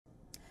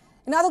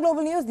In other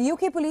global news, the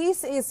UK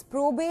police is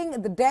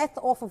probing the death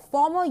of a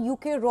former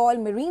UK Royal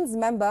Marines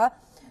member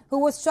who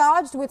was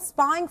charged with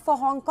spying for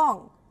Hong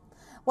Kong.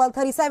 Well,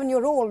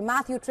 37-year-old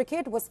Matthew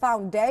Trickett was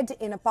found dead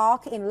in a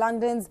park in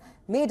London's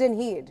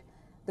Maidenhead.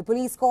 The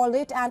police called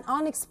it an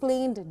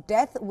unexplained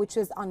death, which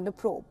is under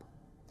probe.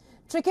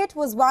 Trickett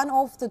was one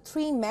of the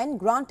 3 men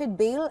granted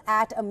bail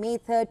at a May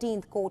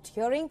 13th court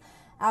hearing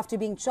after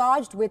being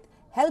charged with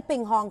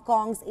helping Hong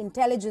Kong's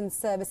intelligence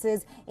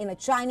services in a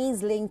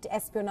Chinese-linked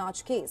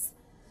espionage case.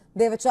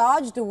 They were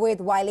charged with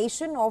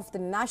violation of the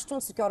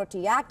National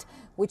Security Act,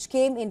 which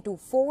came into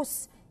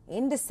force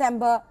in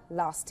December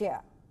last year.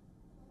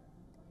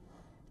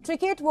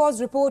 Trickett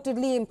was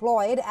reportedly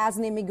employed as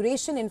an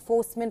immigration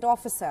enforcement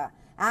officer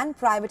and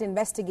private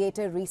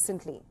investigator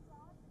recently.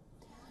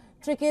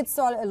 Trickett's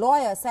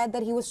lawyer said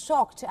that he was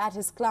shocked at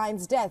his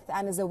client's death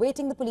and is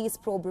awaiting the police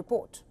probe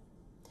report.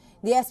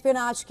 The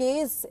espionage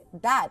case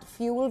that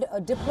fueled a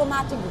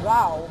diplomatic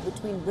row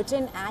between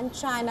Britain and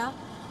China.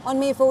 On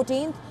May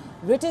 14th,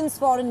 Britain's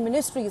foreign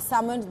ministry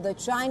summoned the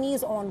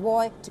Chinese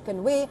envoy to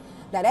convey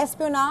that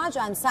espionage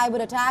and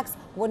cyber attacks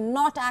were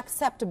not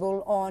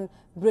acceptable on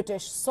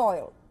British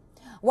soil.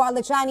 While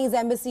the Chinese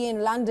embassy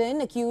in London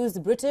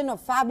accused Britain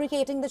of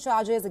fabricating the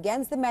charges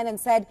against the men and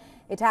said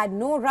it had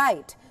no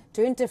right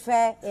to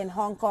interfere in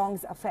Hong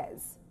Kong's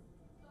affairs.